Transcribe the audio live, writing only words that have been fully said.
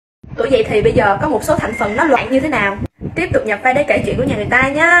Tuổi dậy thì bây giờ có một số thành phần nó loạn như thế nào. Tiếp tục nhập vai để kể chuyện của nhà người ta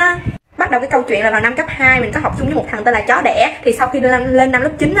nhá. Bắt đầu cái câu chuyện là vào năm cấp 2 mình có học chung với một thằng tên là chó đẻ. Thì sau khi lên năm lớp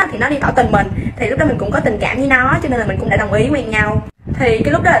 9 á, thì nó đi tỏ tình mình. Thì lúc đó mình cũng có tình cảm với nó, cho nên là mình cũng đã đồng ý quen nhau. Thì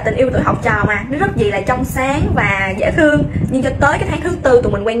cái lúc đó là tình yêu tuổi học trò mà, nó rất gì là trong sáng và dễ thương. Nhưng cho tới cái tháng thứ 4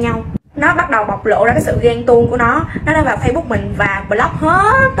 tụi mình quen nhau, nó bắt đầu bộc lộ ra cái sự ghen tuông của nó đã vào Facebook mình và block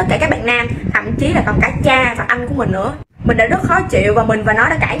hết tất cả các bạn nam, thậm chí là còn cả cha và anh của mình nữa. Mình đã rất khó chịu và mình và nó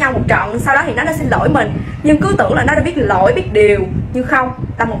đã cãi nhau một trận. Sau đó thì nó đã xin lỗi mình, nhưng cứ tưởng là nó đã biết lỗi biết điều, nhưng không.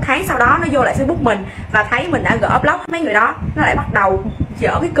 Tầm một tháng sau đó nó vô lại Facebook mình và thấy mình đã gỡ block mấy người đó, nó lại bắt đầu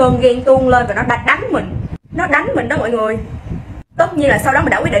dở cái cơn ghen tuông lên và nó đã đánh mình. Nó đánh mình đó mọi người. Tất nhiên là sau đó mình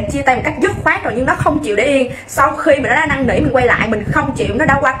đã quyết định chia tay một cách dứt khoát rồi, nhưng nó không chịu để yên. Sau khi mà nó đã năn nỉ mình quay lại, mình không chịu, nó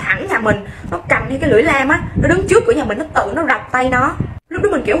đã qua thẳng nhà mình, nó cầm theo cái lưỡi lam á, nó đứng trước cửa nhà mình, nó tự nó rạch tay nó. Lúc đó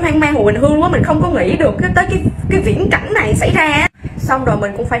mình kiểu hoang mang bình hương quá, mình không có nghĩ được tới cái viễn cảnh này xảy ra. Xong rồi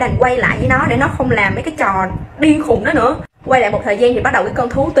mình cũng phải đành quay lại với nó để nó không làm mấy cái trò điên khùng đó nữa. Quay lại một thời gian thì bắt đầu cái cơn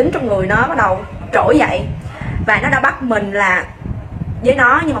thú tính trong người nó bắt đầu trỗi dậy, và nó đã bắt mình là với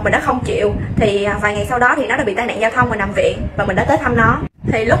nó, nhưng mà mình đã không chịu. Thì vài ngày sau đó thì nó đã bị tai nạn giao thông và nằm viện, và mình đã tới thăm nó.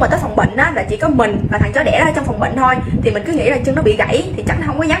 Thì lúc mà tới phòng bệnh á là chỉ có mình và thằng chó đẻ ở trong phòng bệnh thôi. Thì mình cứ nghĩ là chân nó bị gãy thì chắc nó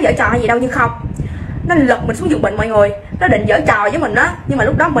không có dám giở trò gì đâu, nhưng không, nó lật mình xuống giường bệnh mọi người. Nó định giở trò với mình á, nhưng mà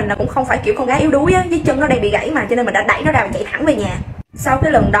lúc đó mình là cũng không phải kiểu con gái yếu đuối á, với chân nó đang bị gãy mà, cho nên mình đã đẩy nó ra và chạy thẳng về nhà. Sau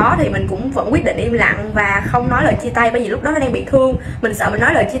cái lần đó thì mình cũng vẫn quyết định im lặng và không nói lời chia tay, bởi vì lúc đó nó đang bị thương. Mình sợ mình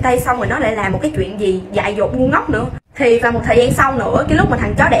nói lời chia tay xong rồi nó lại làm một cái chuyện gì dại dột ngu ngốc nữa. Thì vào một thời gian sau nữa, cái lúc mà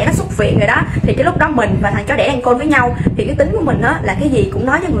thằng chó đẻ nó xuất viện rồi đó, thì cái lúc đó mình và thằng chó đẻ đang call với nhau. Thì cái tính của mình á là cái gì cũng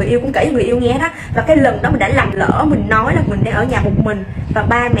nói cho người yêu, cũng kể cho người yêu nghe đó. Và cái lần đó mình đã lầm lỡ, mình nói là mình đang ở nhà một mình và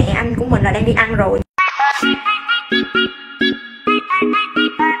ba mẹ anh của mình là đang đi ăn rồi.